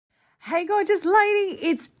Hey gorgeous lady,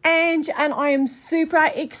 it's Ange and I am super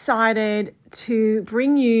excited to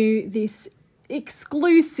bring you this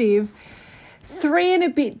exclusive 3 and a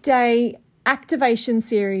bit day activation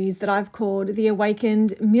series that I've called the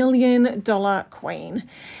Awakened $1 Million Queen.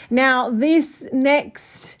 Now this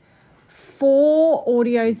next 4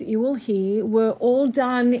 audios that you will hear were all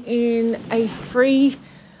done in a free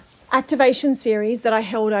activation series that I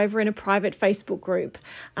held over in a private Facebook group,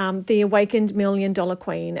 the Awakened $1 Million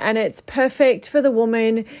Queen. And it's perfect for the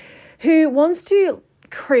woman who wants to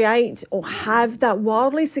create or have that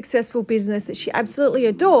wildly successful business that she absolutely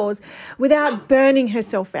adores without burning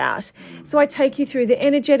herself out. So I take you through the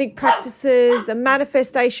energetic practices, the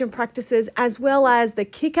manifestation practices, as well as the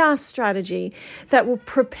kick-ass strategy that will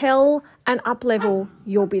propel and up-level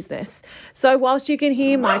your business. So whilst you can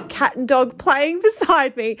hear my cat and dog playing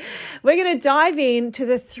beside me, we're going to dive into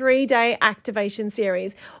the 3-day activation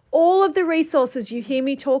series. All of the resources you hear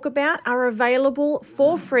me talk about are available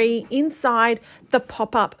for free inside the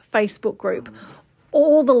pop-up Facebook group.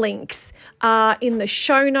 All the links are in the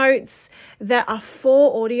show notes. There are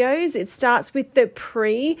 4 audios. It starts with the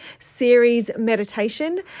pre-series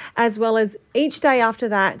meditation, as well as each day after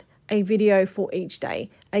that, a video for each day.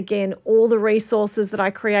 Again, all the resources that I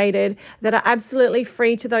created that are absolutely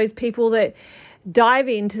free to those people that dive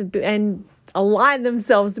into and align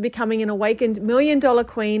themselves to becoming an awakened $1 Million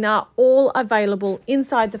Queen are all available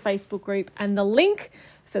inside the Facebook group, and the link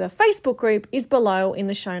for the Facebook group is below in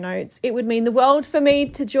the show notes. It would mean the world for me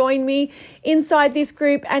to join me inside this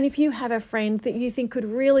group, and if you have a friend that you think could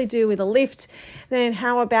really do with a lift, then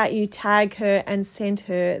how about you tag her and send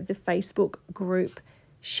her the Facebook group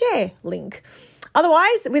share link.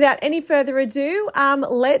 Otherwise, without any further ado,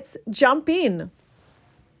 let's jump in.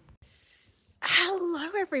 Hello,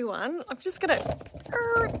 everyone. I'm just going to...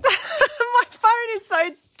 My phone is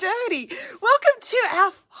so dirty. Welcome to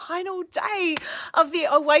our final day of the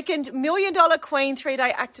Awakened $1 Million Queen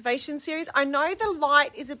 3-day activation series. I know the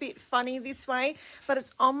light is a bit funny this way, but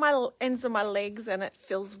it's on my ends of my legs and it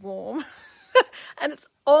feels warm. And it's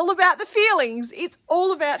all about the feelings. It's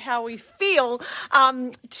all about how we feel.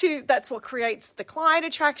 That's what creates the client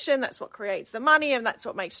attraction. That's what creates the money, and that's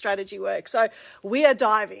what makes strategy work. So we are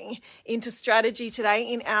diving into strategy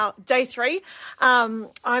today in our day 3. I'm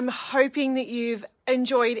hoping that you've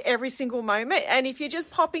enjoyed every single moment. And if you're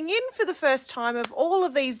just popping in for the first time of all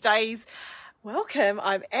of these days, welcome.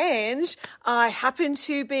 I'm Ange. I happen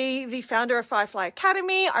to be the founder of Firefly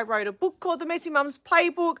Academy. I wrote a book called The Messy Mums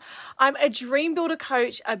Playbook. I'm a dream builder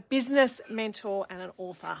coach, a business mentor, and an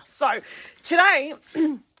author. So today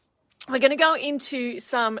we're going to go into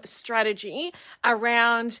some strategy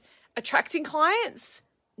around attracting clients,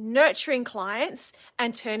 nurturing clients,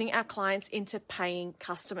 and turning our clients into paying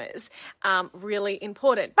customers. Really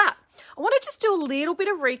important. But I want to just do a little bit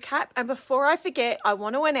of recap. And before I forget, I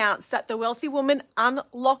want to announce that the Wealthy Woman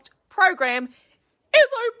Unlocked program is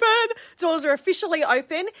open. Doors are officially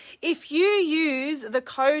open. If you use the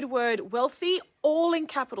code word wealthy, all in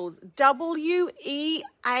capitals, WEALTHY,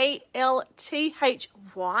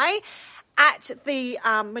 at the,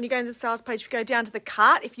 when you go into the sales page, if you go down to the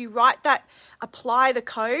cart, if you write that, apply the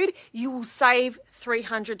code, you will save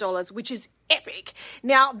 $300, which is epic.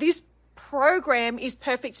 Now, this program is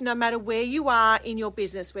perfect no matter where you are in your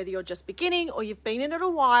business, whether you're just beginning or you've been in it a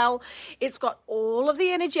while. It's got all of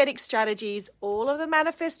the energetic strategies, all of the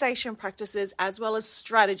manifestation practices, as well as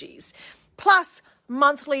strategies, plus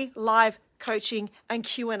monthly live coaching and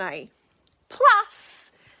Q&A.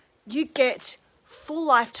 Plus, you get full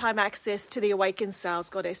lifetime access to the Awakened Sales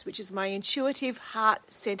Goddess, which is my intuitive,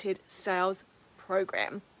 heart-centered sales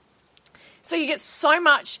program. So you get so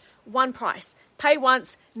much, one price. Pay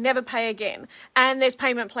once, never pay again. And there's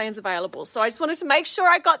payment plans available. So I just wanted to make sure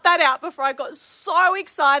I got that out before I got so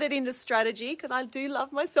excited into strategy, because I do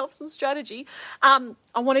love myself some strategy. I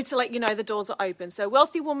wanted to let you know the doors are open. So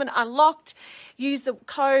Wealthy Woman Unlocked, use the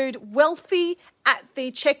code WEALTHY at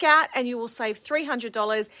the checkout and you will save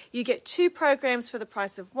 $300. You get 2 programs for the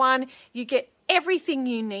price of 1. You get everything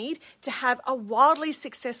you need to have a wildly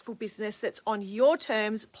successful business that's on your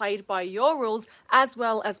terms, played by your rules, as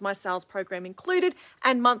well as my sales program included,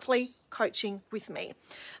 and monthly coaching with me.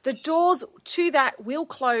 The doors to that will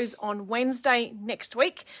close on Wednesday next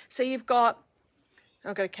week. So you've got,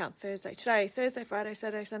 I've got to count Thursday. Today, Thursday, Friday,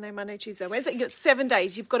 Saturday, Sunday, Monday, Tuesday, Wednesday. You've got 7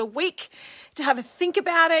 days. You've got a week to have a think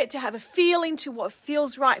about it, to have a feel into what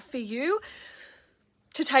feels right for you,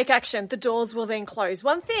 to take action. The doors will then close.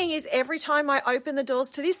 One thing is, every time I open the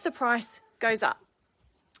doors to this, the price goes up.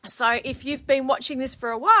 So if you've been watching this for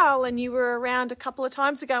a while and you were around a couple of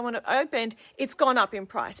times ago when it opened, it's gone up in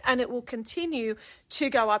price and it will continue to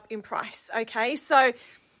go up in price. Okay, so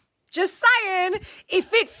Just saying,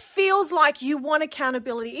 if it feels like you want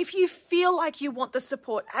accountability, if you feel like you want the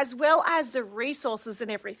support as well as the resources and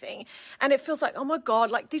everything, and it feels like, oh my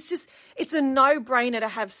God, like this just, it's a no-brainer to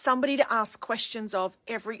have somebody to ask questions of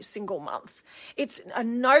every single month. It's a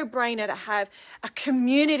no-brainer to have a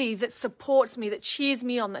community that supports me, that cheers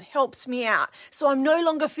me on, that helps me out. So I'm no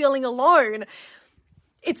longer feeling alone.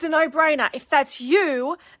 It's a no-brainer. If that's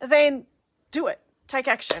you, then do it. Take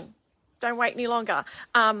action. Don't wait any longer.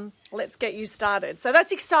 Let's get you started. So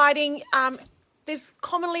that's exciting. There's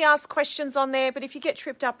commonly asked questions on there, but if you get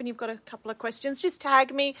tripped up and you've got a couple of questions, just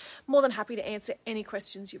tag me. More than happy to answer any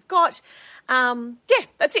questions you've got. Yeah,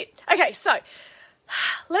 that's it. Okay, so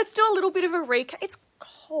let's do a little bit of a recap. It's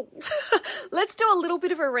cold. Let's do a little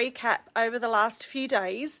bit of a recap over the last few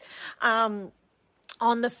days.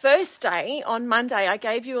 On the first day, on Monday, I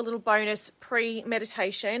gave you a little bonus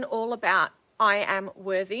pre-meditation all about I am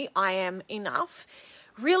worthy, I am enough.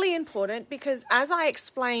 Really important because as I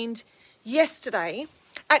explained yesterday,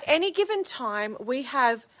 at any given time, we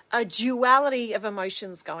have a duality of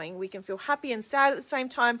emotions going. We can feel happy and sad at the same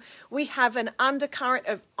time. We have an undercurrent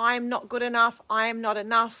of I am not good enough, I am not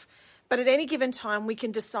enough. But at any given time, we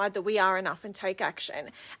can decide that we are enough and take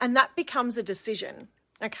action. And that becomes a decision.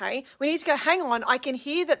 Okay, we need to go, hang on, I can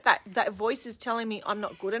hear that voice is telling me I'm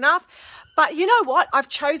not good enough. But you know what? I've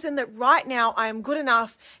chosen that right now I am good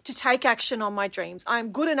enough to take action on my dreams. I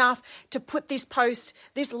am good enough to put this post,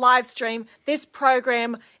 this live stream, this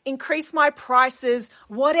program, increase my prices,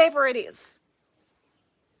 whatever it is.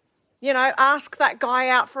 You know, ask that guy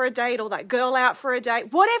out for a date or that girl out for a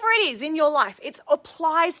date, whatever it is in your life. It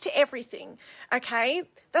applies to everything. Okay,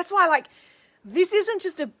 that's why this isn't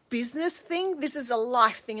just a business thing, this is a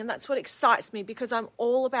life thing, and that's what excites me because I'm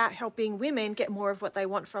all about helping women get more of what they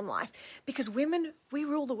want from life. Because women, we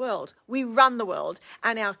rule the world, we run the world,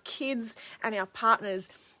 and our kids and our partners,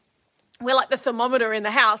 we're like the thermometer in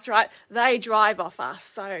the house, right? They drive off us.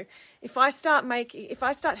 So if I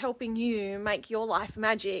start helping you make your life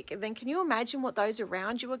magic, then can you imagine what those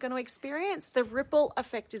around you are going to experience? The ripple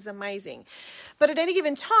effect is amazing. But at any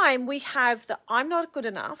given time, we have the I'm not good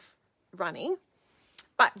enough running,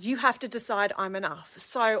 but you have to decide I'm enough.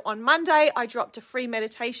 So on Monday, I dropped a free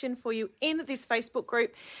meditation for you in this Facebook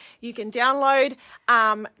group. You can download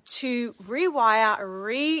to rewire,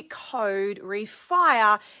 recode,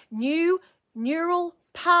 refire new neural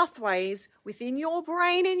pathways within your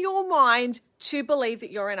brain and your mind to believe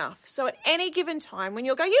that you're enough. So at any given time when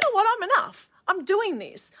you'll go, you know what, I'm enough. I'm doing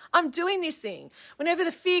this. I'm doing this thing. Whenever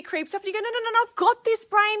the fear creeps up and you go, no, I've got this,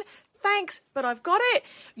 brain. Thanks, but I've got it.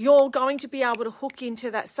 You're going to be able to hook into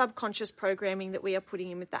that subconscious programming that we are putting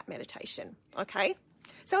in with that meditation. Okay?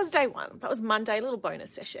 So that was day one. That was Monday, a little bonus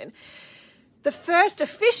session. The first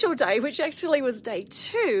official day, which actually was day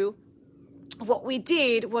two, what we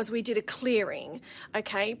did was we did a clearing,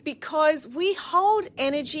 okay? Because we hold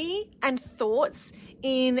energy and thoughts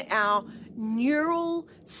in our neural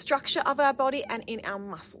structure of our body and in our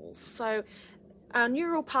muscles. So our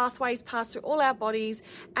neural pathways pass through all our bodies,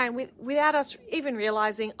 and without us even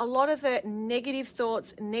realizing, a lot of the negative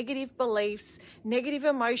thoughts, negative beliefs, negative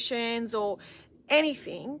emotions, or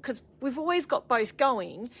anything, because we've always got both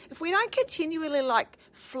going, if we don't continually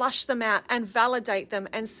flush them out and validate them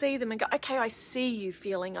and see them and go, okay, I see you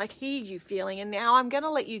feeling, I hear you feeling, and now I'm going to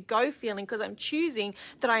let you go feeling because I'm choosing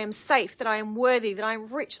that I am safe, that I am worthy, that I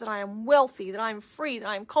am rich, that I am wealthy, that I am free, that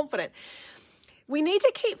I am confident. We need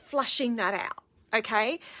to keep flushing that out.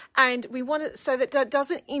 Okay, and we want it so that it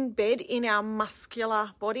doesn't embed in our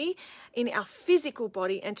muscular body, in our physical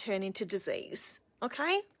body, and turn into disease.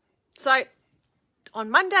 Okay, so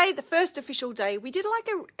on Monday, the first official day, we did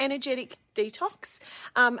an energetic detox,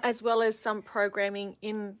 as well as some programming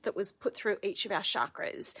that was put through each of our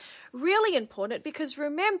chakras. Really important because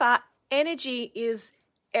remember, energy is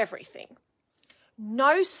everything.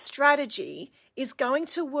 No strategy is going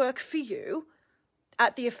to work for you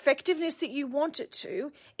at the effectiveness that you want it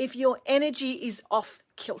to if your energy is off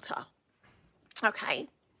kilter. Okay.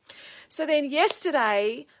 So then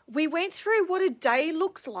yesterday we went through what a day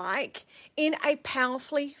looks like in a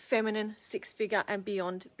powerfully feminine 6-figure and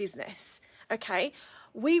beyond business. Okay.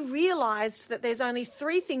 We realized that there's only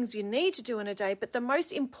 3 things you need to do in a day, but the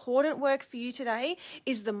most important work for you today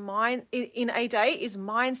is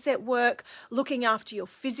mindset work, looking after your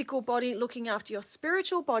physical body, looking after your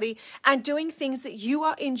spiritual body, and doing things that you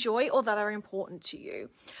enjoy or that are important to you.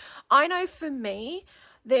 I know for me,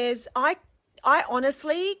 I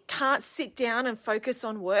honestly can't sit down and focus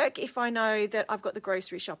on work if I know that I've got the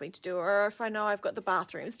grocery shopping to do, or if I know I've got the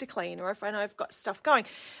bathrooms to clean, or if I know I've got stuff going.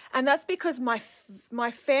 And that's because my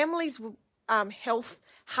family's health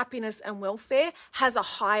happiness and welfare has a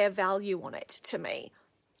higher value on it to me,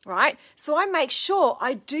 right? So I make sure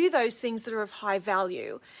I do those things that are of high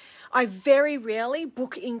value. I very rarely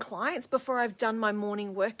book in clients before I've done my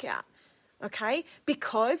morning workout. Okay,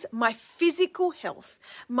 because my physical health,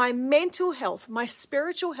 my mental health, my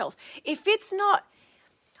spiritual health, if it's not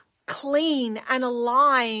clean and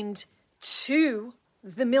aligned to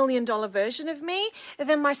the $1 million version of me,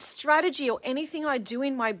 then my strategy or anything I do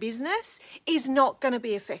in my business is not going to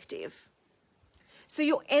be effective. So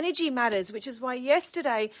your energy matters, which is why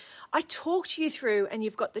yesterday I talked you through, and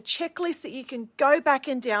you've got the checklist that you can go back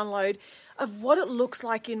and download of what it looks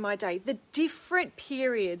like in my day, the different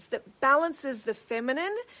periods that balances the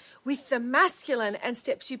feminine with the masculine and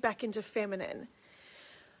steps you back into feminine.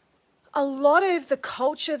 A lot of the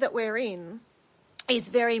culture that we're in is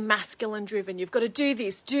very masculine driven. You've got to do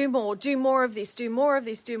this, do more of this, do more of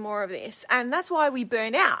this, do more of this. And that's why we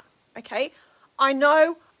burn out, okay? I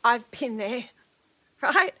know I've been there,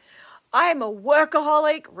 right? I am a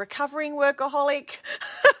workaholic, recovering workaholic,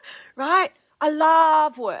 right? I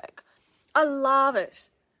love work. I love it.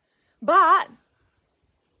 But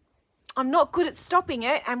I'm not good at stopping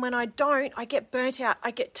it. And when I don't, I get burnt out.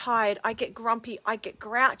 I get tired. I get grumpy. I get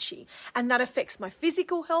grouchy. And that affects my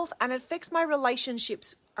physical health and it affects my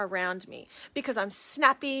relationships around me because I'm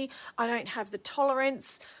snappy. I don't have the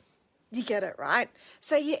tolerance. You get it, right?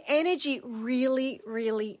 So your energy really,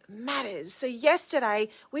 really matters. So yesterday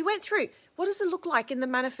we went through what does it look like in the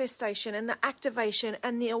manifestation and the activation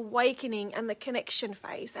and the awakening and the connection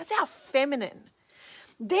phase. That's our feminine.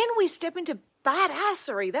 Then we step into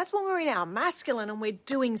badassery. That's when we're in our masculine and we're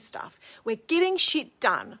doing stuff. We're getting shit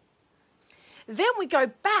done. Then we go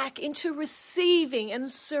back into receiving and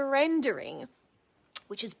surrendering,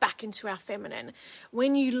 which is back into our feminine.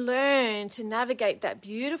 When you learn to navigate that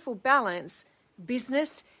beautiful balance,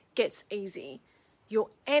 business gets easy. Your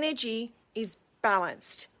energy is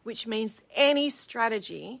balanced, which means any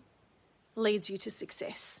strategy leads you to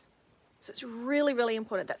success. So it's really, really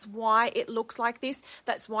important. That's why it looks like this.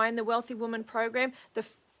 That's why in the Wealthy Woman program,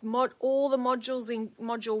 all the modules in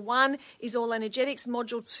module 1 is all energetics.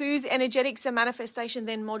 Module 2 is energetics and manifestation.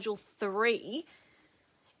 Then module 3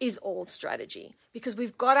 is all strategy, because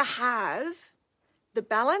we've got to have the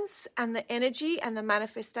balance and the energy and the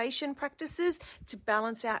manifestation practices to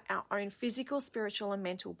balance out our own physical, spiritual, and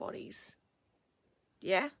mental bodies.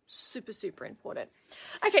 Yeah, super, super important.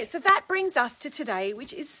 Okay, so that brings us to today,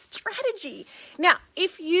 which is strategy. Now,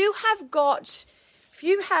 if you have gone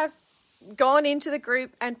into the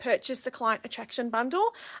group and purchased the Client Attraction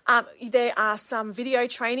Bundle, there are some video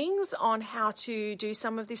trainings on how to do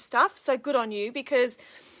some of this stuff. So good on you, because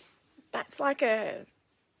that's like a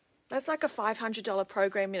 $500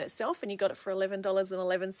 program in itself, and you got it for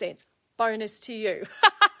 $11.11. Bonus to you.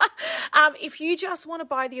 If you just want to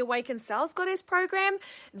buy the Awakened Sales Goddess program,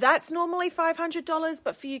 that's normally $500,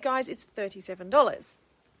 but for you guys, it's $37.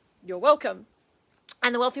 You're welcome.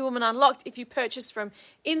 And the Wealthy Woman Unlocked, if you purchase from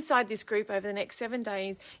inside this group over the next 7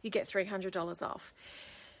 days, you get $300 off.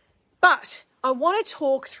 But I want to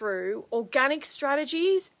talk through organic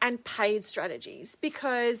strategies and paid strategies,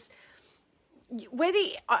 because whether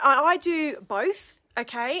I do both,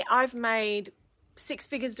 okay? I've made 6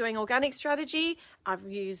 figures doing organic strategy. I've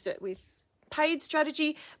used it with paid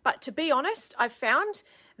strategy. But to be honest, I've found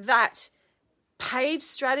that paid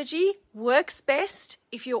strategy works best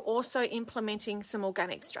if you're also implementing some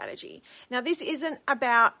organic strategy. Now, this isn't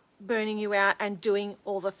about burning you out and doing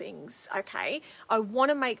all the things, okay? I want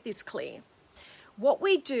to make this clear. What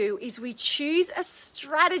we do is we choose a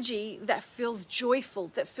strategy that feels joyful,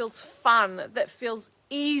 that feels fun, that feels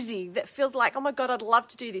easy, that feels like, oh my God, I'd love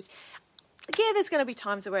to do this. Yeah, there's going to be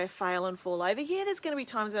times where I fail and fall over. Yeah, there's going to be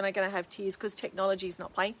times when I'm going to have tears because technology is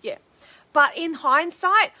not playing. Yeah. But in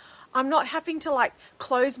hindsight, I'm not having to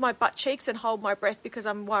close my butt cheeks and hold my breath because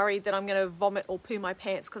I'm worried that I'm going to vomit or poo my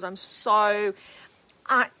pants because I'm so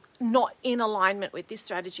not in alignment with this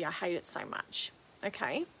strategy. I hate it so much.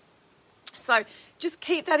 Okay. So just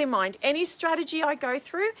keep that in mind. Any strategy I go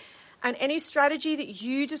through, and any strategy that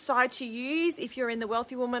you decide to use, if you're in the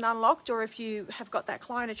Wealthy Woman Unlocked or if you have got that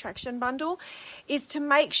Client Attraction Bundle, is to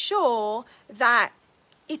make sure that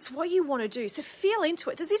it's what you want to do. So feel into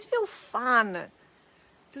it. Does this feel fun?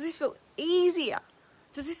 Does this feel easier?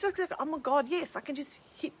 Does this look like, oh my God, yes, I can just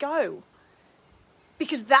hit go?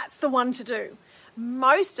 Because that's the one to do.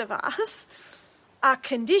 Most of us are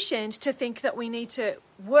conditioned to think that we need to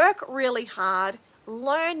work really hard,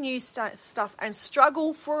 learn new stuff, and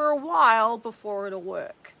struggle for a while before it'll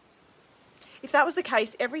work. If that was the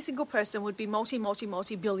case, every single person would be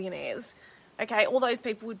multi-billionaires. Okay, all those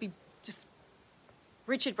people would be just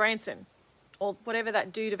Richard Branson or whatever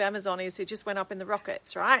that dude of Amazon is who just went up in the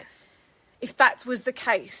rockets, right? If that was the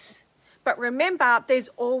case. But remember, there's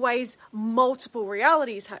always multiple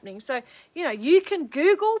realities happening. So, you can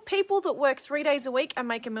Google people that work 3 days a week and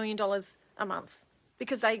make $1 million a month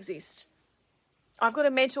because they exist. I've got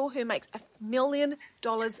a mentor who makes $1 million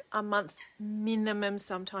a month minimum,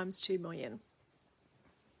 sometimes $2 million.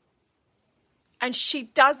 And she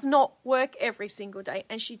does not work every single day,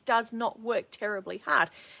 and she does not work terribly hard.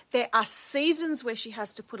 There are seasons where she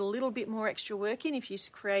has to put a little bit more extra work in if she's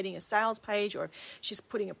creating a sales page or if she's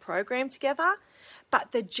putting a program together.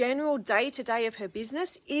 But the general day-to-day of her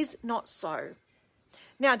business is not so.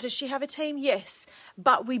 Now, does she have a team? Yes,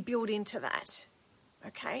 but we build into that.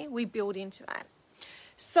 Okay, we build into that.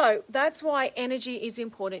 So that's why energy is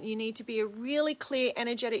important. You need to be a really clear,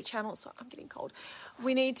 energetic channel. Sorry, I'm getting cold.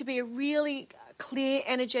 We need to be a really clear,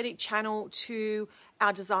 energetic channel to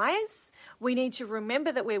our desires. We need to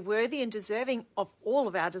remember that we're worthy and deserving of all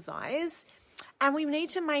of our desires. And we need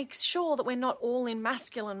to make sure that we're not all in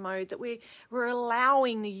masculine mode, that we're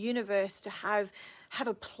allowing the universe to have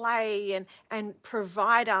a play and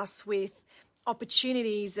provide us with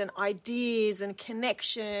opportunities and ideas and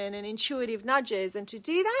connection and intuitive nudges. And to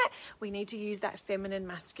do that, we need to use that feminine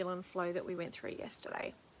masculine flow that we went through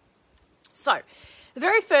yesterday. So the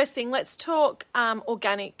very first thing, let's talk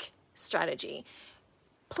organic strategy.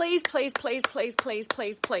 Please, please, please, please, please,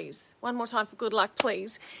 please, please. One more time for good luck,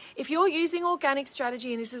 please. If you're using organic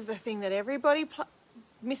strategy, and this is the thing that everybody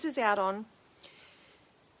misses out on,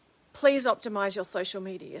 please optimize your social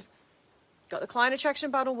media. Got the client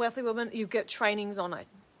attraction bundle, Wealthy Woman, you get trainings on it.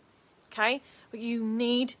 Okay? But you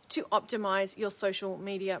need to optimize your social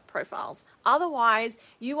media profiles. Otherwise,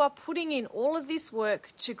 you are putting in all of this work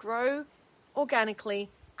to grow organically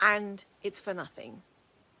and it's for nothing.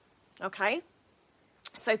 Okay?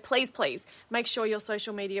 So please, please make sure your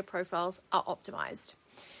social media profiles are optimized.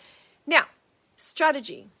 Now,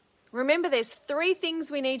 strategy. Remember, there's 3 things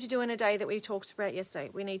we need to do in a day that we talked about yesterday.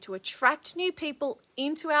 We need to attract new people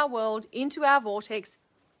into our world, into our vortex,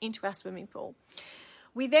 into our swimming pool.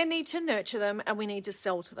 We then need to nurture them and we need to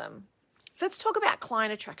sell to them. So let's talk about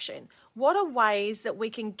client attraction. What are ways that we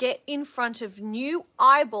can get in front of new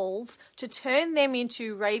eyeballs to turn them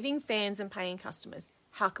into raving fans and paying customers?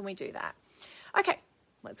 How can we do that? Okay,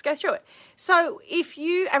 let's go through it. So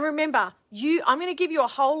and remember, I'm going to give you a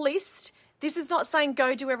whole list. This is not saying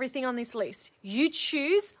go do everything on this list. You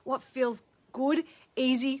choose what feels good,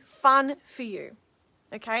 easy, fun for you.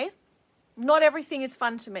 Okay? Not everything is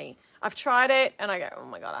fun to me. I've tried it and I go, oh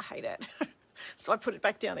my God, I hate it. So I put it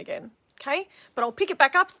back down again. Okay? But I'll pick it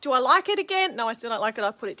back up. Do I like it again? No, I still don't like it.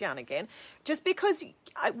 I'll put it down again. Just because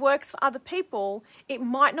it works for other people, it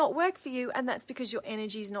might not work for you. And that's because your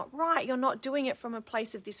energy is not right. You're not doing it from a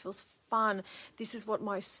place of this feels fun. This is what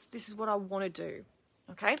I want to do.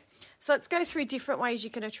 Okay, so let's go through different ways you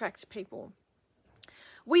can attract people.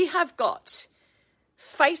 We have got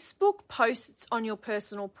Facebook posts on your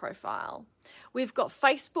personal profile. We've got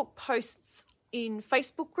Facebook posts in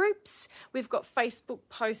Facebook groups. We've got Facebook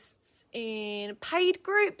posts in paid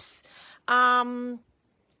groups. On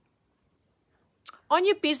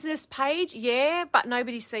your business page, yeah, but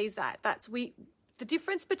nobody sees that. The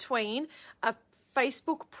difference between a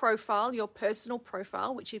Facebook profile, your personal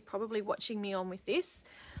profile, which you're probably watching me on with this,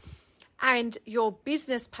 and your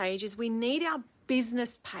business page is we need our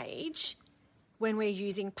business page when we're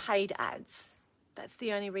using paid ads. That's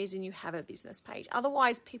the only reason you have a business page.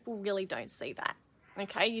 Otherwise, people really don't see that.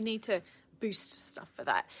 Okay, you need to boost stuff for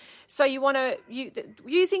that. So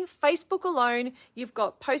using Facebook alone, you've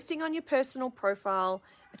got posting on your personal profile,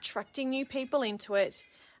 attracting new people into it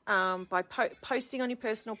by posting on your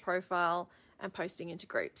personal profile, and posting into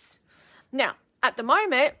groups. Now, at the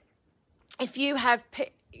moment, if you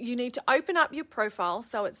need to open up your profile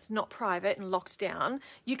so it's not private and locked down.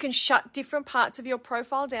 You can shut different parts of your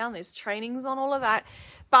profile down. There's trainings on all of that,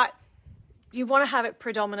 but you want to have it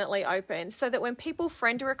predominantly open so that when people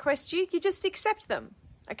friend request you, you just accept them,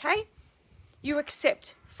 okay? You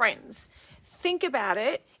accept friends. Think about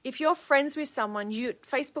it. If you're friends with someone,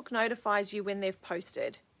 Facebook notifies you when they've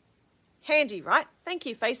posted. Handy, right? Thank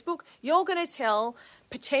you, Facebook. You're going to tell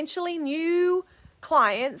potentially new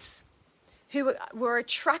clients who were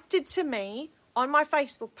attracted to me on my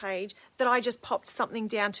Facebook page that I just popped something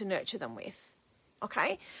down to nurture them with.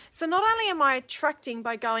 Okay? So not only am I attracting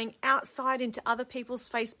by going outside into other people's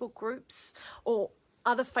Facebook groups or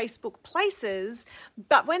other Facebook places,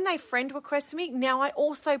 but when they friend request me, now I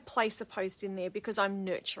also place a post in there because I'm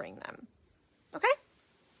nurturing them. Okay?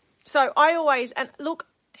 So and look,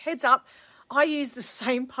 heads up, I use the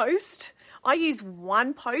same post. I use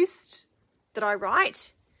one post that I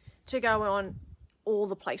write to go on all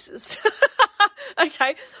the places.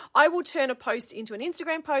 Okay. I will turn a post into an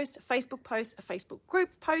Instagram post, a Facebook group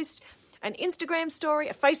post, an Instagram story,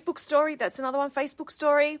 a Facebook story. That's another one, Facebook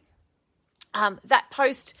story. That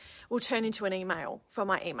post will turn into an email for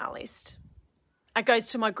my email list. It goes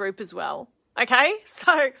to my group as well. Okay.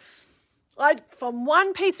 So from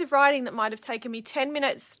one piece of writing that might have taken me 10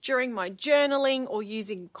 minutes during my journaling or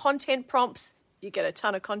using content prompts, you get a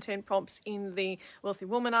ton of content prompts in the Wealthy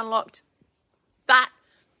Woman Unlocked, that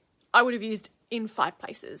I would have used in 5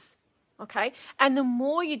 places. Okay. And the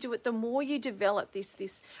more you do it, the more you develop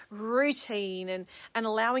this routine and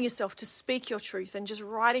allowing yourself to speak your truth and just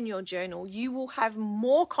write in your journal, you will have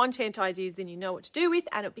more content ideas than you know what to do with,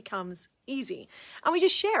 and it becomes easy. And we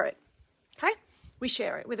just share it. Okay. We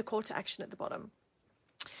share it with a call to action at the bottom.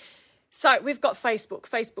 So we've got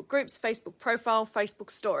Facebook groups, Facebook profile,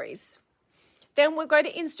 Facebook stories. Then we'll go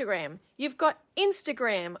to Instagram. You've got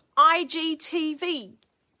Instagram, IGTV,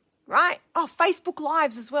 right? Oh, Facebook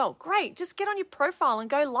Lives as well. Great. Just get on your profile and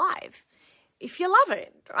go live if you love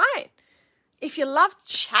it, right? If you love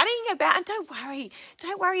chatting about, and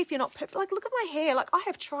don't worry if you're not perfect. Like, look at my hair. Like, I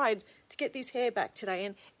have tried to get this hair back today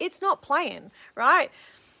and it's not playing, right?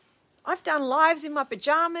 I've done lives in my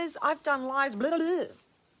pajamas. I've done lives, blah, blah, blah.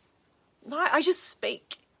 Right? I just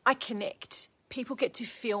speak. I connect. People get to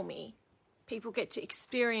feel me. People get to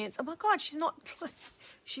experience, oh my God,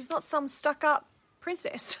 she's not some stuck up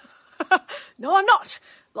princess. No, I'm not.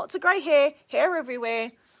 Lots of grey hair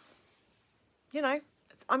everywhere. You know,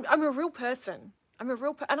 I'm a real person.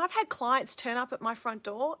 And I've had clients turn up at my front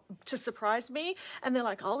door to surprise me, and they're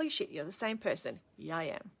like, holy shit, you're the same person. Yeah, I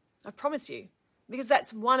am. I promise you. Because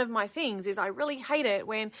that's one of my things, is I really hate it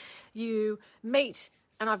when you meet,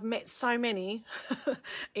 and I've met so many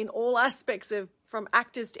in all aspects of, from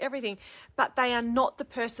actors to everything, but they are not the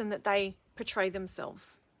person that they portray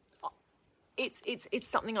themselves. It's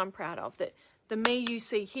something I'm proud of, that the me you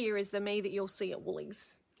see here is the me that you'll see at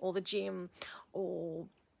Woolies or the gym or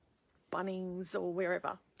Bunnings or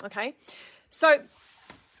wherever. Okay. So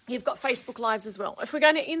you've got Facebook Lives as well. If we're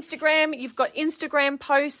going to Instagram, you've got Instagram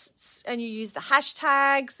posts and you use the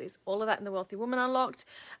hashtags. There's all of that in the Wealthy Woman Unlocked.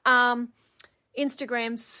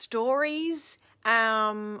 Instagram stories,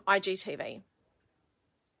 IGTV.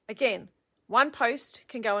 Again, one post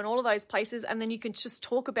can go in all of those places, and then you can just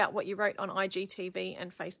talk about what you wrote on IGTV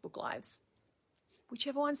and Facebook Lives,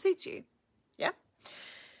 whichever one suits you. Yeah.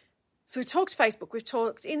 So we've talked Facebook, we've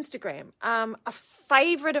talked Instagram. A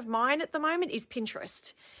favorite of mine at the moment is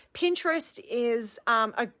Pinterest. Pinterest is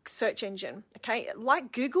a search engine, okay,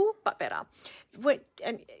 like Google, but better.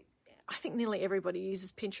 And I think nearly everybody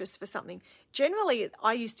uses Pinterest for something. Generally,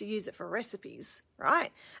 I used to use it for recipes,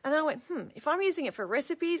 right? And then I went, if I'm using it for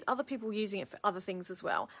recipes, other people are using it for other things as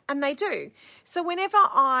well. And they do. So whenever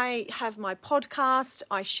I have my podcast,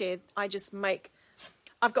 I've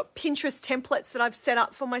got Pinterest templates that I've set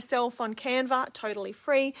up for myself on Canva, totally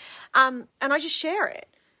free. And I just share it,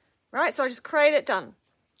 right? So I just create it, done.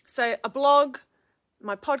 So a blog,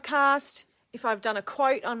 my podcast, if I've done a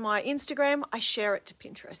quote on my Instagram, I share it to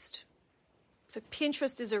Pinterest. So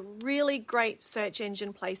Pinterest is a really great search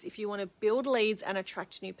engine place if you want to build leads and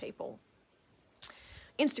attract new people.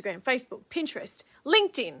 Instagram, Facebook, Pinterest,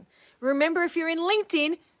 LinkedIn. Remember, if you're in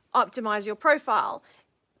LinkedIn, optimize your profile.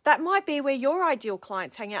 That might be where your ideal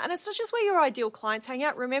clients hang out. And it's not just where your ideal clients hang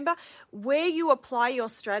out. Remember, where you apply your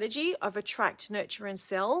strategy of attract, nurture, and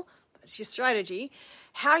sell, that's your strategy.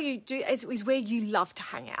 How you do is where you love to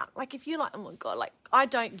hang out. Like if you're like, oh my God, like I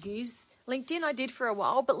don't use LinkedIn. I did for a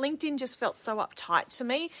while, but LinkedIn just felt so uptight to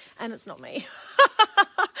me, and it's not me.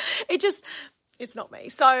 It's not me.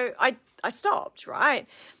 So I stopped, right?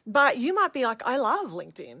 But you might be like, I love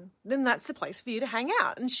LinkedIn. Then that's the place for you to hang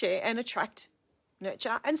out and share and attract,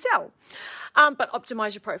 nurture, and sell. But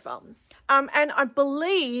optimize your profile. And I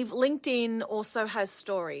believe LinkedIn also has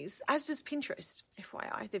stories, as does Pinterest,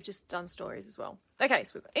 FYI. They've just done stories as well. Okay,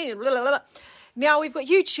 so now we've got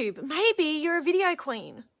YouTube. Maybe you're a video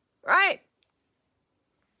queen, right?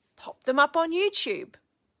 Pop them up on YouTube.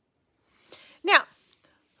 Now,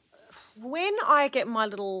 when I get my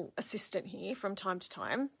little assistant here from time to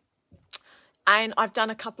time, and I've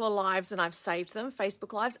done a couple of lives and I've saved them,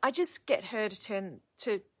 Facebook Lives, I just get her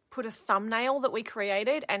to put a thumbnail that we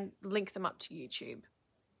created and link them up to YouTube.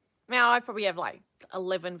 Now, I probably have like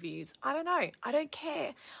 11 views. I don't know. I don't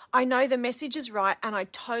care. I know the message is right, and I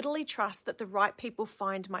totally trust that the right people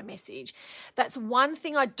find my message. That's one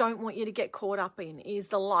thing I don't want you to get caught up in, is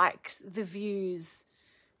the likes, the views.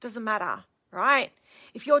 Doesn't matter, right?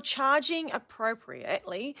 If you're charging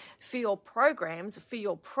appropriately for your programs, for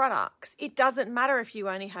your products, it doesn't matter if you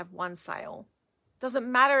only have one sale. Doesn't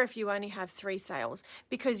matter if you only have 3 sales,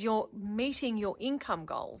 because you're meeting your income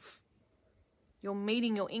goals. You're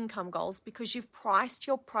meeting your income goals because you've priced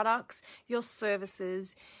your products, your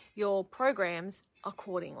services, your programs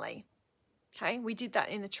accordingly. Okay, we did that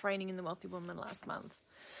in the training in the Wealthy Woman last month.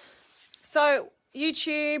 So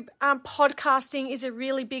YouTube, podcasting is a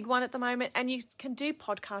really big one at the moment, and you can do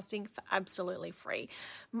podcasting for absolutely free.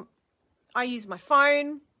 I use my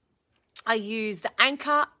phone. I use the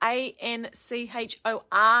Anchor, ANCHOR,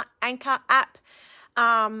 Anchor app,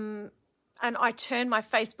 and I turn my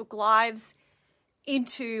Facebook Lives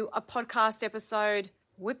into a podcast episode,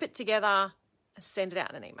 whip it together, and send it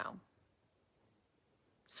out in an email.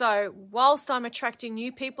 So whilst I'm attracting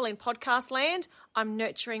new people in podcast land, I'm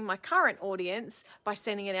nurturing my current audience by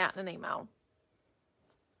sending it out in an email.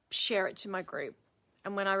 Share it to my group.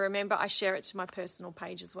 And when I remember, I share it to my personal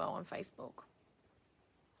page as well on Facebook.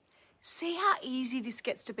 See how easy this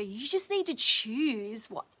gets to be. You just need to choose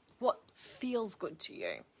what feels good to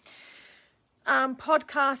you.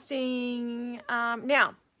 Podcasting.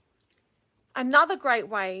 Now, another great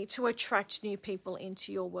way to attract new people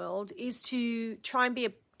into your world is to try and be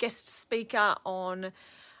a guest speaker on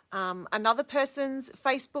another person's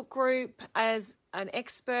Facebook group as an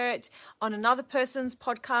expert, on another person's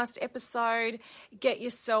podcast episode. Get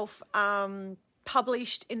yourself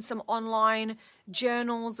published in some online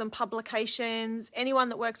journals and publications. Anyone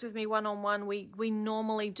that works with me one-on-one, we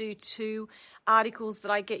normally do 2 articles that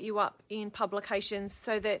I get you up in publications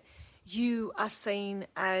so that you are seen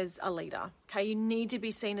as a leader. Okay, you need to be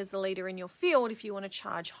seen as a leader in your field if you want to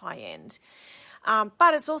charge high end.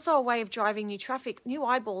 But it's also a way of driving new traffic, new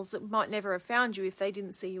eyeballs that might never have found you if they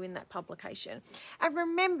didn't see you in that publication. And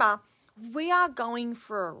remember, we are going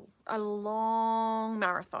for a long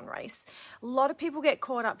marathon race. A lot of people get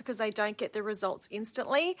caught up because they don't get the results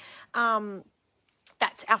instantly.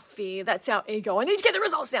 That's our fear. That's our ego. I need to get the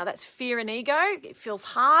results now. That's fear and ego. It feels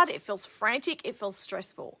hard. It feels frantic. It feels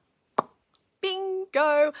stressful.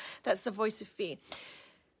 Bingo. That's the voice of fear.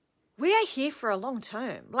 We are here for a long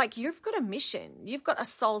term. Like, you've got a mission. You've got a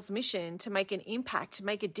soul's mission to make an impact, to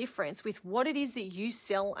make a difference with what it is that you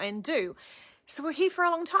sell and do. So we're here for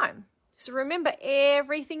a long time. So remember,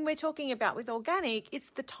 everything we're talking about with organic, it's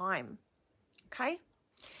the time. Okay?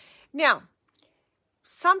 Now,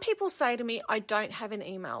 some people say to me, I don't have an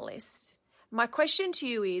email list. My question to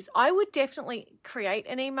you is, I would definitely create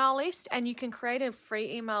an email list, and you can create a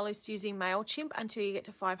free email list using MailChimp until you get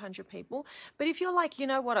to 500 people. But if you're like, you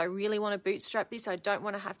know what, I really want to bootstrap this, I don't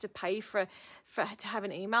want to have to pay to have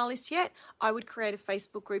an email list yet, I would create a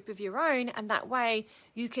Facebook group of your own, and that way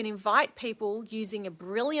you can invite people using a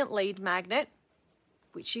brilliant lead magnet,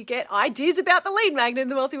 which you get ideas about the lead magnet in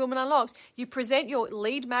the Wealthy Woman Unlocked. You present your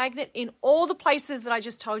lead magnet in all the places that I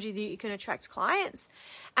just told you that you can attract clients.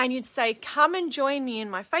 And you'd say, come and join me in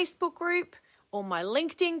my Facebook group or my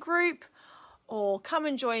LinkedIn group, or come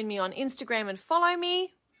and join me on Instagram and follow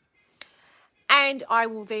me. And I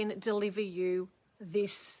will then deliver you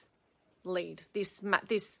this lead, this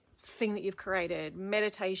thing that you've created: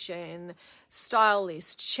 meditation, style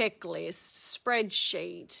list, checklist,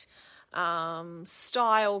 spreadsheet,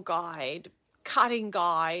 style guide, cutting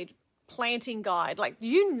guide, planting guide, like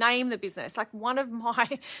you name the business. Like one of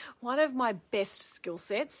my best skill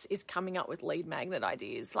sets is coming up with lead magnet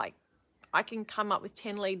ideas. Like I can come up with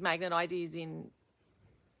 10 lead magnet ideas in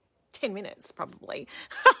 10 minutes probably.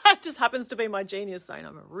 It just happens to be my genius zone.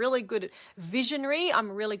 I'm a really good visionary. I'm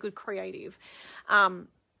a really good creative.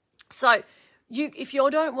 So if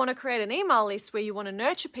you don't want to create an email list where you want to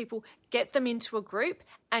nurture people, get them into a group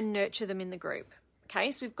and nurture them in the group.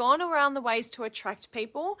 Okay, so we've gone around the ways to attract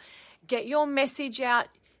people. Get your message out,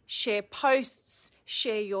 share posts,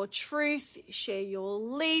 share your truth, share your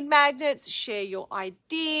lead magnets, share your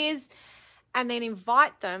ideas, and then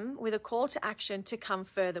invite them with a call to action to come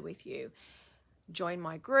further with you. Join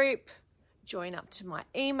my group, join up to my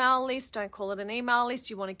email list. Don't call it an email list.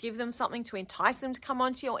 You want to give them something to entice them to come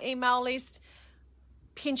onto your email list.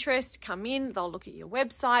 Pinterest, come in, they'll look at your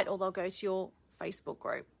website or they'll go to your Facebook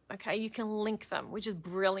group. Okay, you can link them, which is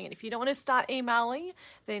brilliant. If you don't want to start emailing,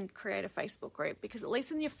 then create a Facebook group, because at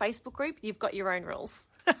least in your Facebook group, you've got your own rules.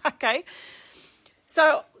 Okay,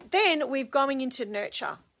 so then we're going into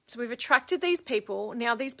nurture. So we've attracted these people.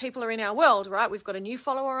 Now these people are in our world, right? We've got a new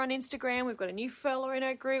follower on Instagram. We've got a new follower in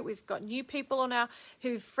our group. We've got new people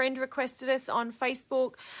who've friend requested us on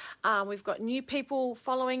Facebook. We've got new people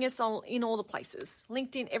following us in all the places,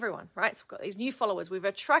 LinkedIn, everyone, right? So we've got these new followers. We've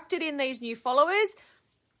attracted in these new followers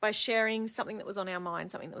by sharing something that was on our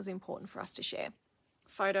mind, something that was important for us to share.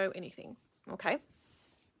 Photo, anything, okay?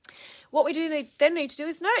 What we then need to do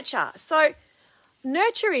is nurture. So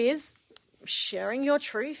nurture is sharing your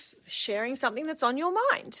truth, sharing something that's on your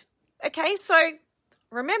mind. Okay, so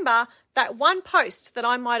remember that one post that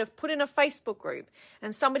I might have put in a Facebook group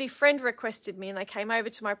and somebody friend requested me and they came over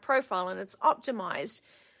to my profile and it's optimized.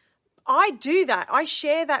 I do that. I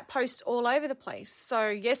share that post all over the place. So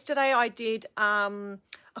yesterday I did a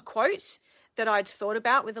quote that I'd thought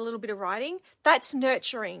about with a little bit of writing. That's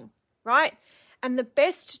nurturing, right? And the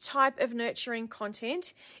best type of nurturing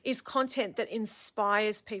content is content that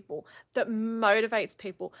inspires people, that motivates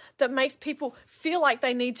people, that makes people feel like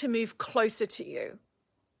they need to move closer to you.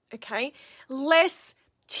 Okay? Less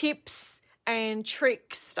tips and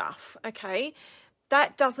trick stuff. Okay?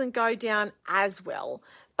 That doesn't go down as well.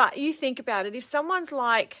 But you think about it. If someone's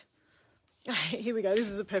like, here we go. This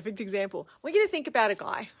is a perfect example. I want you to think about a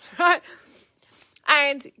guy, right?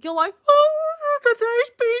 And you're like, oh, the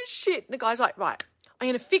day's been shit. And the guy's like, right, I'm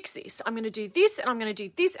going to fix this. I'm going to do this, and I'm going to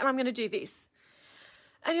do this, and I'm going to do this.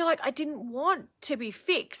 And you're like, I didn't want to be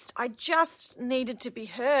fixed. I just needed to be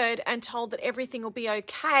heard and told that everything will be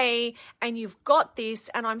okay, and you've got this,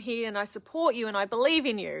 and I'm here, and I support you, and I believe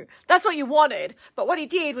in you. That's what you wanted. But what he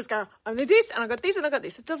did was go, I'm going to do this, and I got this, and I got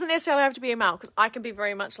this. It doesn't necessarily have to be a male, because I can be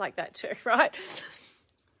very much like that too, right?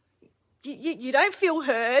 You don't feel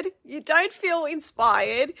heard. You don't feel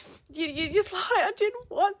inspired. You just like, I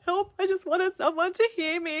didn't want help. I just wanted someone to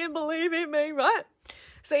hear me and believe in me, right?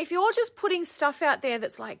 So if you're just putting stuff out there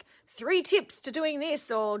that's like 3 tips to doing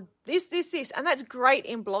this or this, and that's great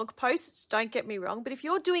in blog posts, don't get me wrong. But if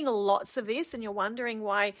you're doing lots of this and you're wondering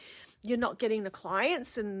why you're not getting the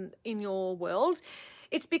clients in your world,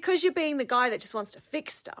 it's because you're being the guy that just wants to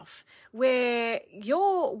fix stuff, where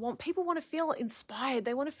people want to feel inspired.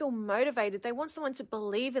 They want to feel motivated. They want someone to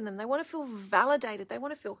believe in them. They want to feel validated. They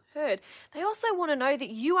want to feel heard. They also want to know that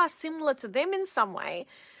you are similar to them in some way.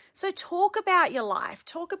 So talk about your life.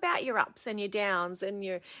 Talk about your ups and your downs and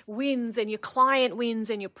your wins and your client wins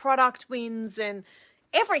and your product wins and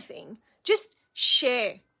everything. Just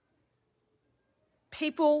share.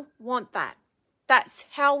 People want that. That's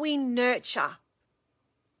how we nurture.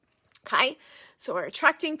 Okay, so we're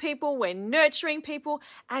attracting people, we're nurturing people,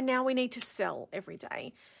 and now we need to sell every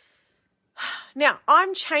day. Now,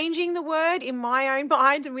 I'm changing the word in my own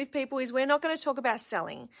mind and with people is we're not going to talk about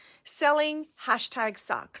selling. Selling,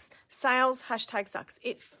 #sucks. Sales, #sucks.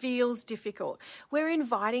 It feels difficult. We're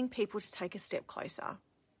inviting people to take a step closer.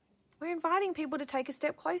 We're inviting people to take a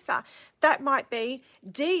step closer. That might be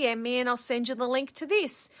DM me and I'll send you the link to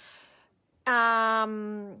this.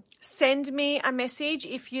 Send me a message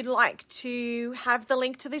if you'd like to have the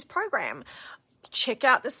link to this program. Check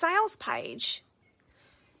out the sales page.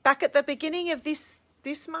 Back at the beginning of this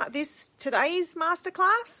today's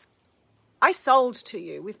masterclass, I sold to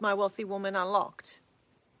you with my Wealthy Woman Unlocked.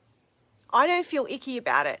 I don't feel icky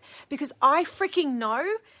about it because I freaking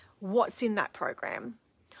know what's in that program.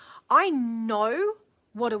 I know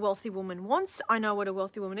what a wealthy woman wants. I know what a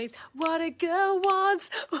wealthy woman needs. What a girl wants,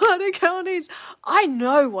 what a girl needs. I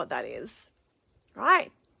know what that is,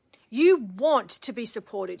 right? You want to be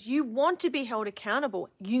supported. You want to be held accountable.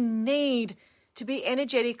 You need to be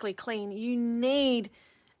energetically clean. You need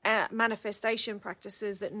manifestation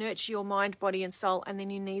practices that nurture your mind, body, and soul. And then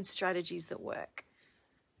you need strategies that work.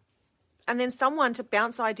 And then someone to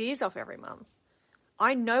bounce ideas off every month.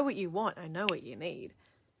 I know what you want. I know what you need.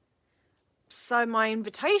 So my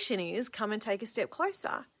invitation is come and take a step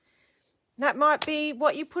closer. That might be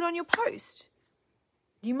what you put on your post.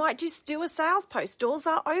 You might just do a sales post. Doors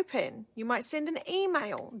are open. You might send an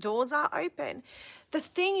email. Doors are open. The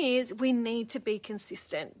thing is, we need to be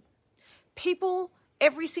consistent. People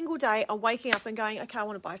every single day are waking up and going, okay, I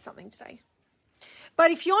want to buy something today.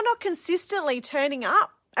 But if you're not consistently turning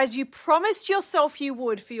up, as you promised yourself you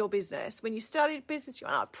would for your business. When you started business, you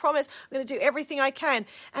went, I promise I'm going to do everything I can.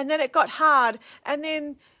 And then it got hard. And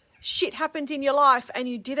then shit happened in your life and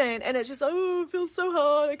you didn't. And it's just, oh, it feels so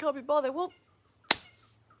hard. I can't be bothered. Well,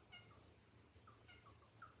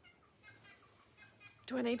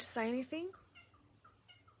 do I need to say anything?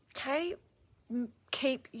 Okay.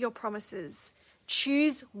 Keep your promises.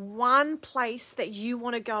 Choose one place that you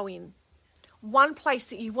want to go in. One place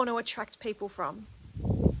that you want to attract people from.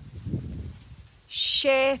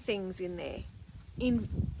 Share things in there.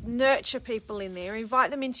 Nurture people in there.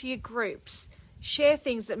 Invite them into your groups. Share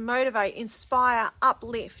things that motivate, inspire,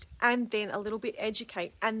 uplift, and then a little bit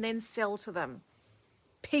educate, and then sell to them.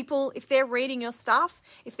 People, if they're reading your stuff,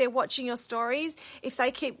 if they're watching your stories, if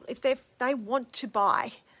they want to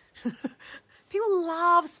buy. People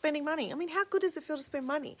love spending money. I mean, how good does it feel to spend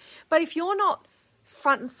money? But if you're not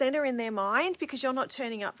front and center in their mind because you're not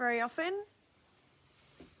turning up very often,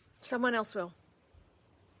 someone else will.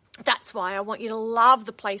 That's why I want you to love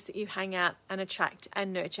the place that you hang out and attract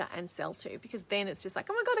and nurture and sell to, because then it's just like,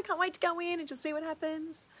 oh my God, I can't wait to go in and just see what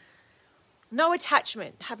happens. No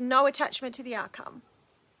attachment. Have no attachment to the outcome.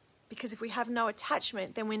 Because if we have no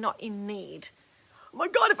attachment, then we're not in need. Oh my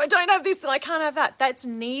God, if I don't have this, then I can't have that. That's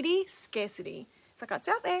needy scarcity. It's like, it's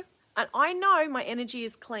out there. And I know my energy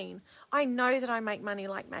is clean. I know that I make money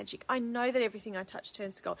like magic. I know that everything I touch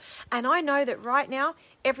turns to gold. And I know that right now,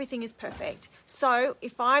 everything is perfect. So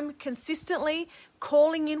if I'm consistently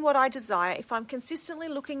calling in what I desire, if I'm consistently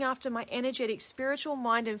looking after my energetic, spiritual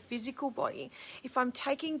mind and physical body, if I'm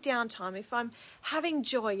taking downtime, if I'm having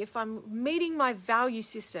joy, if I'm meeting my value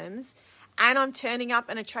systems, and I'm turning up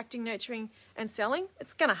and attracting, nurturing, and selling,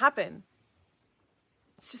 it's going to happen.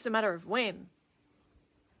 It's just a matter of when.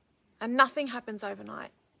 And nothing happens overnight.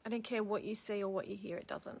 I don't care what you see or what you hear, it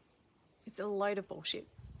doesn't. It's a load of bullshit.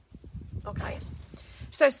 Okay.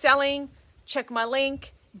 So selling, check my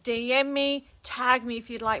link, DM me, tag me if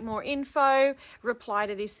you'd like more info, reply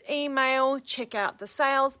to this email, check out the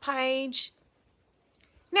sales page.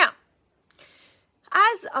 Now,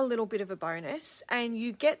 as a little bit of a bonus, and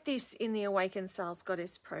you get this in the Awaken Sales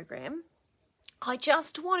Goddess program, I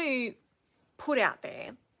just want to put out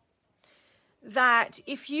there that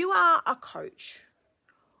if you are a coach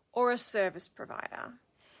or a service provider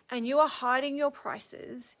and you are hiding your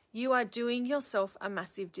prices, you are doing yourself a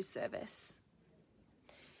massive disservice.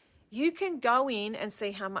 You can go in and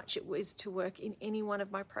see how much it was to work in any one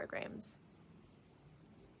of my programs.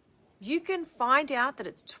 You can find out that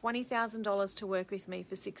it's $20,000 to work with me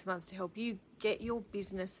for 6 months to help you get your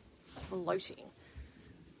business floating.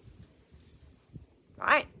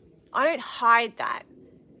 Right? I don't hide that,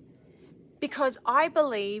 because I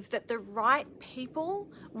believe that the right people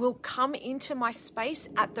will come into my space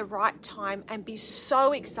at the right time and be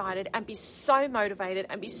so excited and be so motivated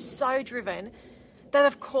and be so driven that,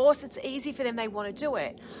 of course, it's easy for them. They want to do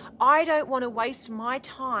it. I don't want to waste my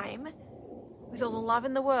time, with all the love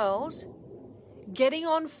in the world, getting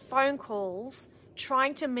on phone calls,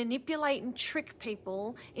 trying to manipulate and trick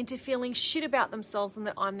people into feeling shit about themselves and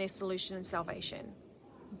that I'm their solution and salvation.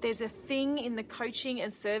 There's a thing in the coaching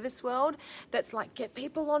and service world that's like, get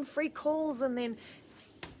people on free calls and then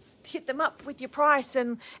hit them up with your price.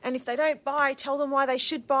 And if they don't buy, tell them why they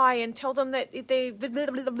should buy and tell them that they...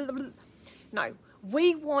 No,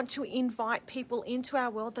 we want to invite people into our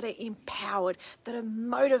world that are empowered, that are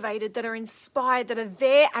motivated, that are inspired, that are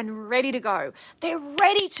there and ready to go. They're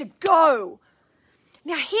ready to go.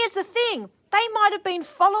 Now, here's the thing. They might have been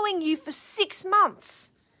following you for 6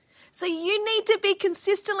 months. So you need to be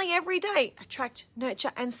consistently every day, attract,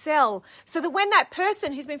 nurture, and sell. So that when that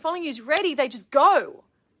person who's been following you is ready, they just go.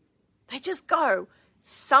 They just go.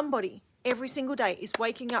 Somebody every single day is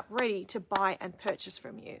waking up ready to buy and purchase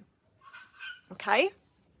from you. Okay?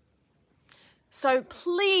 So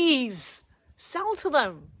please sell to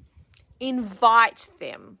them. Invite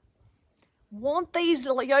them. Want these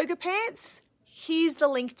yoga pants? Here's the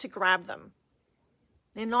link to grab them.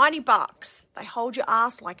 They're $90. They hold your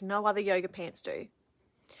ass like no other yoga pants do.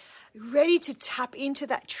 Ready to tap into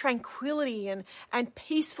that tranquility and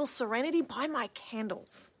peaceful serenity? Buy my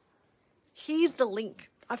candles. Here's the link.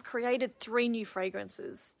 I've created 3 new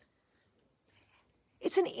fragrances.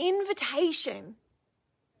 It's an invitation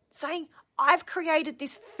saying, I've created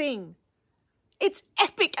this thing. It's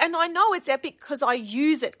epic, and I know it's epic because I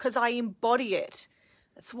use it, because I embody it.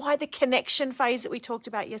 That's why the connection phase that we talked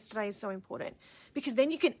about yesterday is so important, because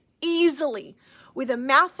then you can easily, with a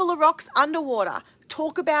mouthful of rocks underwater,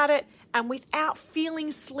 talk about it and without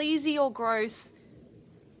feeling sleazy or gross,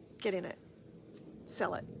 get in it,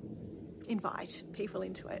 sell it, invite people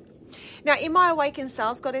into it. Now, in my Awaken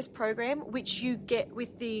Sales Goddess program, which you get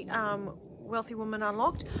with the Wealthy Woman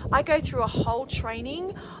Unlocked, I go through a whole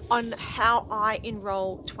training on how I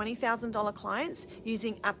enroll $20,000 clients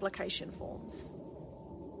using application forms.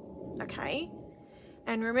 Okay?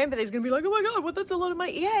 And remember, there's going to be like, oh my God, that's a lot of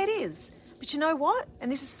money. Yeah, it is. But you know what? And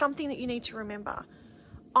this is something that you need to remember.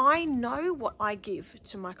 I know what I give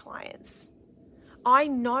to my clients. I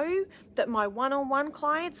know that my one-on-one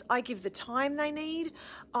clients, I give the time they need.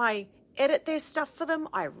 I edit their stuff for them.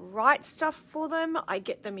 I write stuff for them. I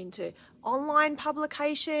get them into online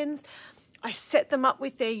publications. I set them up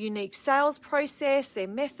with their unique sales process, their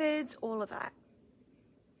methods, all of that.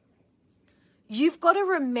 You've got to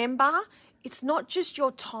remember, it's not just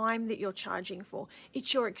your time that you're charging for.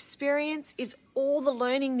 It's your experience, it's all the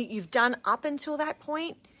learning that you've done up until that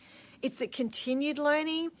point. It's the continued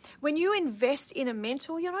learning. When you invest in a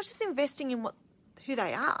mentor, you're not just investing in what who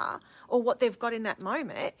they are or what they've got in that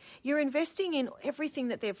moment. You're investing in everything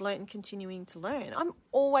that they've learned and continuing to learn. I'm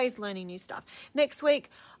always learning new stuff. Next week,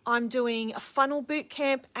 I'm doing a funnel boot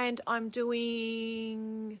camp, and I'm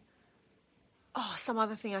doing some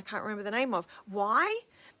other thing I can't remember the name of. Why?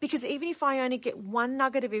 Because even if I only get one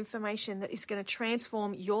nugget of information that is going to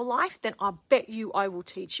transform your life, then I bet you I will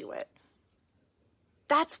teach you it.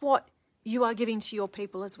 That's what you are giving to your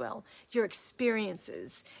people as well. Your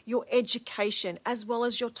experiences, your education, as well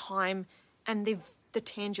as your time and the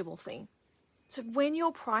tangible thing. So when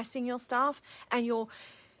you're pricing your stuff and you're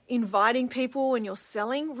inviting people and you're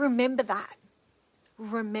selling, remember that.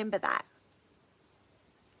 Remember that.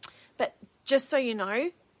 But just so you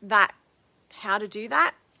know, that how to do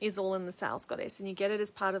that is all in the Sales Goddess, and you get it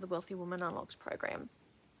as part of the Wealthy Woman Unlocked program.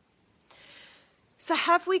 So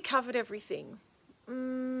have we covered everything?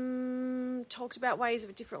 Talked about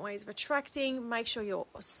different ways of attracting. Make sure your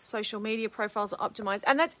social media profiles are optimized,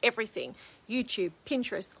 and that's everything. YouTube,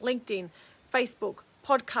 Pinterest, LinkedIn, Facebook,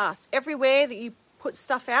 podcast, everywhere that you put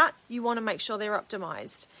stuff out, you want to make sure they're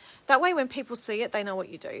optimized. That way when people see it, they know what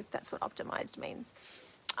you do. That's what optimized means.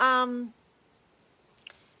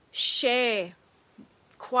 Share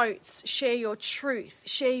quotes, share your truth,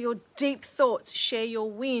 share your deep thoughts, share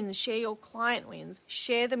your wins, share your client wins,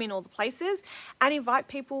 share them in all the places, and invite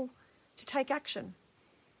people to take action.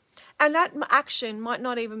 And that action might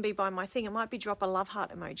not even be by my thing. It might be drop a love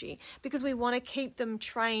heart emoji, because we want to keep them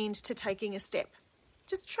trained to taking a step.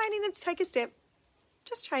 Just training them to take a step.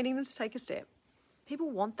 Just training them to take a step.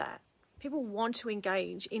 People want that. People want to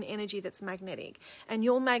engage in energy that's magnetic. And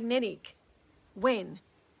you're magnetic when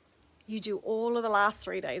you do all of the last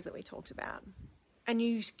 3 days that we talked about, and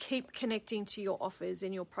you keep connecting to your offers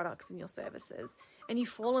and your products and your services, and you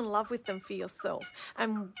fall in love with them for yourself.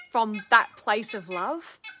 And from that place of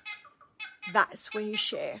love, that's when you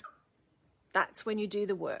share. That's when you do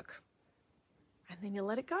the work. And then you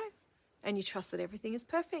let it go, and you trust that everything is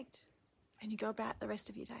perfect, and you go about the rest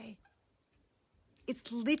of your day.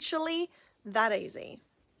 It's literally that easy.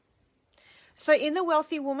 So in the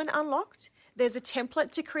Wealthy Woman Unlocked, there's a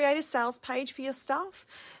template to create a sales page for your stuff,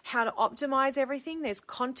 how to optimize everything. There's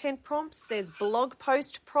content prompts, there's blog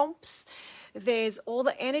post prompts, there's all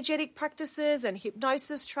the energetic practices and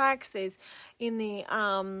hypnosis tracks. There's in the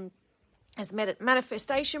as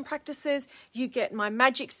manifestation practices. You get my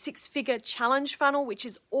Magic 6-Figure Challenge funnel, which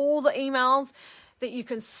is all the emails that you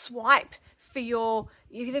can swipe for your,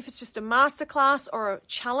 even if it's just a masterclass or a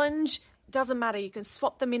challenge, doesn't matter. You can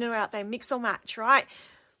swap them in or out. They mix or match, right?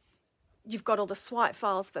 You've got all the swipe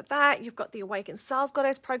files for that. You've got the Awaken Sales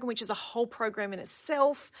Goddess program, which is a whole program in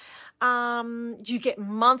itself. You get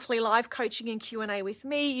monthly live coaching and Q&A with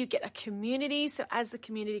me. You get a community. So as the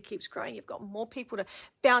community keeps growing, you've got more people to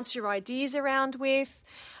bounce your ideas around with.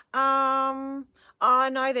 I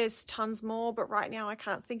know there's tons more, but right now I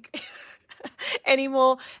can't think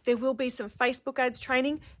anymore. There will be some Facebook ads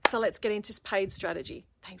training. So let's get into paid strategy.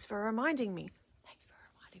 Thanks for reminding me.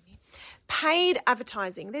 Paid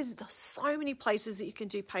advertising. There's so many places that you can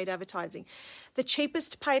do paid advertising. The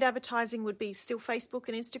cheapest paid advertising would be still Facebook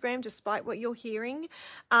and Instagram, despite what you're hearing.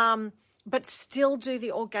 But still do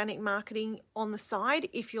the organic marketing on the side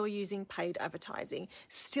if you're using paid advertising.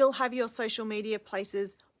 Still have your social media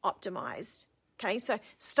places optimized. Okay, so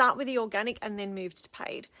start with the organic and then move to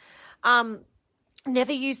paid.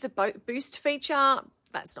 Never use the boost feature.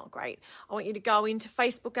 That's not great. I want you to go into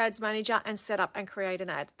Facebook Ads Manager and set up and create an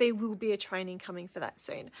ad. There will be a training coming for that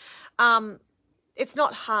soon. It's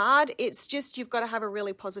not hard. It's just you've got to have a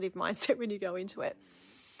really positive mindset when you go into it.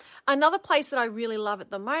 Another place that I really love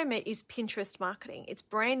at the moment is Pinterest marketing. It's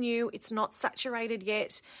brand new. It's not saturated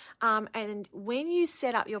yet. And when you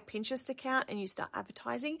set up your Pinterest account and you start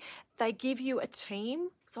advertising, they give you a team.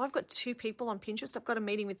 So I've got 2 people on Pinterest. I've got a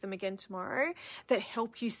meeting with them again tomorrow that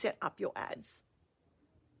help you set up your ads.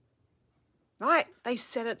 Right? They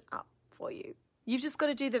set it up for you. You've just got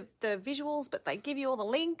to do the visuals, but they give you all the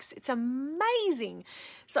links. It's amazing.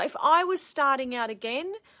 So if I was starting out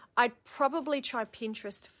again, I'd probably try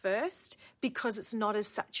Pinterest first because it's not as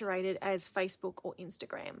saturated as Facebook or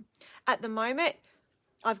Instagram. At the moment,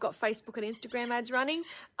 I've got Facebook and Instagram ads running,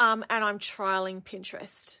 and I'm trialing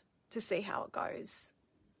Pinterest to see how it goes.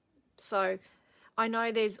 So I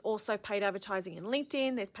know there's also paid advertising in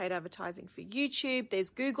LinkedIn. There's paid advertising for YouTube.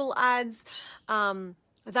 There's Google ads.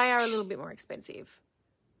 They are a little bit more expensive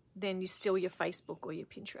than your Facebook or your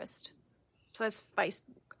Pinterest. So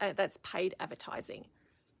that's paid advertising.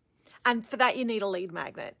 And for that, you need a lead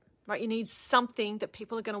magnet, right? You need something that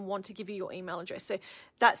people are going to want to give you your email address. So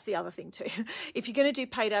that's the other thing too. If you're going to do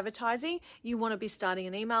paid advertising, you want to be starting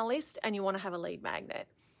an email list and you want to have a lead magnet.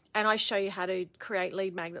 And I show you how to create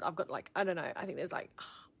lead magnet. I've got I think there's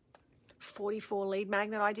 44 lead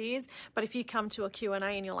magnet ideas. But if you come to a Q&A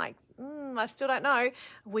and you're like, I still don't know,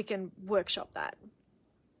 we can workshop that.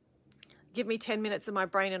 Give me 10 minutes of my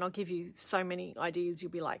brain and I'll give you so many ideas.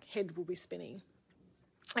 You'll be like, head will be spinning.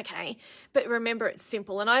 Okay, but remember, it's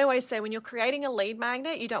simple. And I always say when you're creating a lead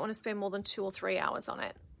magnet, you don't want to spend more than 2 or 3 hours on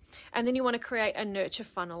it. And then you want to create a nurture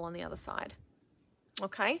funnel on the other side.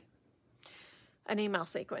 Okay, an email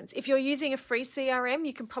sequence. If you're using a free CRM,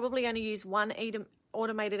 you can probably only use one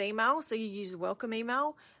automated email. So you use a welcome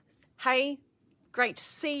email. Hey, great to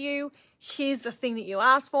see you. Here's the thing that you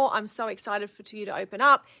asked for. I'm so excited for you to open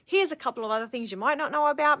up. Here's a couple of other things you might not know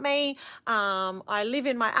about me. I live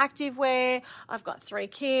in my activewear. I've got 3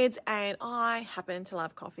 kids and I happen to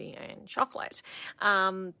love coffee and chocolate.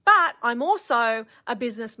 But I'm also a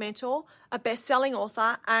business mentor, a best-selling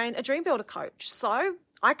author, and a dream builder coach. So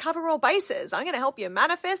I cover all bases. I'm going to help you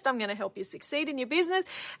manifest. I'm going to help you succeed in your business.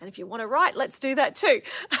 And if you want to write, let's do that too.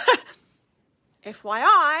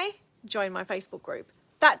 FYI, join my Facebook group.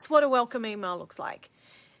 That's what a welcome email looks like.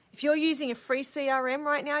 If you're using a free CRM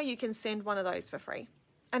right now, you can send one of those for free.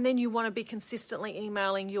 And then you want to be consistently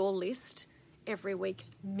emailing your list every week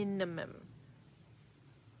minimum.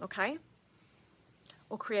 Okay?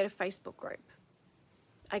 Or create a Facebook group.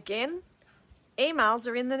 Again, emails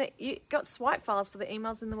are you got swipe files for the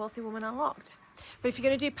emails in the Wealthy Woman Unlocked. But if you're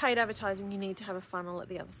going to do paid advertising, you need to have a funnel at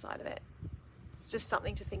the other side of it. It's just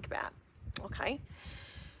something to think about. Okay?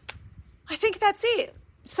 I think that's it.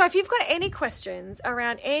 So if you've got any questions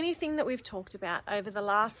around anything that we've talked about over the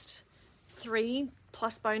last 3+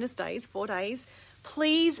 bonus days, 4 days,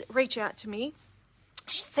 please reach out to me.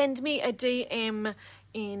 Send me a DM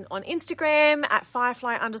on Instagram at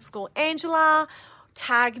firefly_Angela.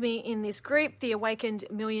 Tag me in this group, The Awakened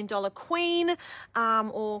 $1 Million Queen,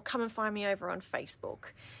 or come and find me over on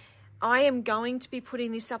Facebook. I am going to be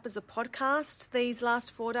putting this up as a podcast these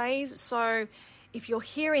last 4 days. So if you're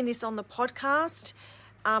hearing this on the podcast,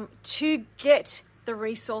 to get the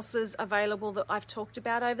resources available that I've talked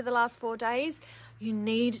about over the last 4 days, you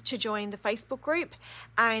need to join the Facebook group,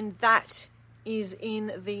 and that is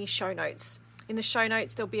in the show notes. In the show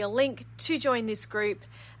notes, there'll be a link to join this group,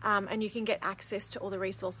 and you can get access to all the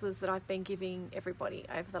resources that I've been giving everybody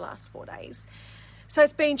over the last 4 days. So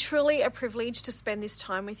it's been truly a privilege to spend this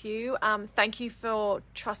time with you. Thank you for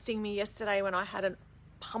trusting me yesterday when I had a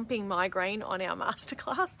pumping migraine on our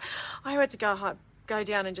masterclass. I had to go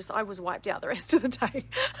down and I was wiped out the rest of the day.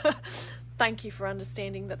 Thank you for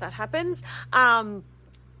understanding that happens.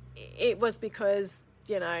 It was because,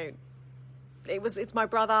 it's my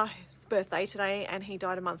brother's birthday today and he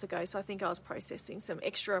died a month ago. So I think I was processing some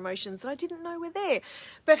extra emotions that I didn't know were there.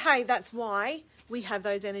 But hey, that's why we have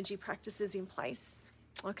those energy practices in place.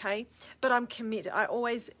 Okay. But I'm committed. I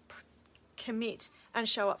always commit and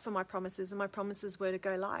show up for my promises, and my promises were to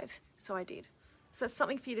go live. So I did. So it's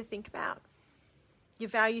something for you to think about. Your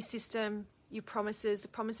value system, your promises, the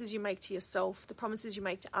promises you make to yourself, the promises you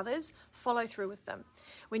make to others, follow through with them.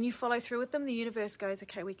 When you follow through with them, the universe goes,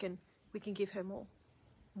 okay, we can give her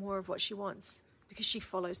more of what she wants because she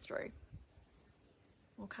follows through.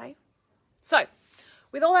 Okay? So,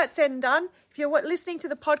 with all that said and done, if you're listening to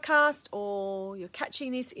the podcast or you're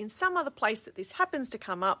catching this in some other place that this happens to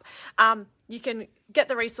come up, you can get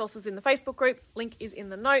the resources in the Facebook group. Link is in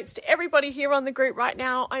the notes. To everybody here on the group right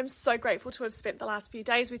now, I'm so grateful to have spent the last few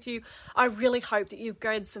days with you. I really hope that you've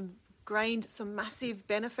gained some massive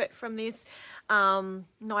benefit from this. I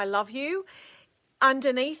love you.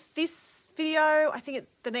 Underneath this video, I think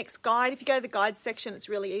it's the next guide. If you go to the guide section, it's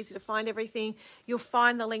really easy to find everything. You'll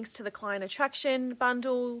find the links to the Client Attraction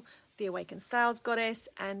Bundle, the Awakened Sales Goddess,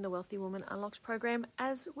 and the Wealthy Woman Unlocked program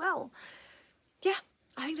as well. Yeah,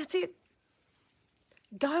 I think that's it.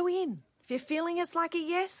 Go in. If you're feeling it's like a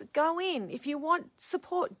yes, go in. If you want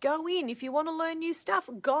support, go in. If you want to learn new stuff,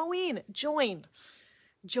 go in. Join.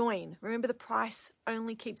 Remember, the price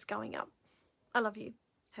only keeps going up. I love you.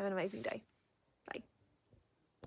 Have an amazing day.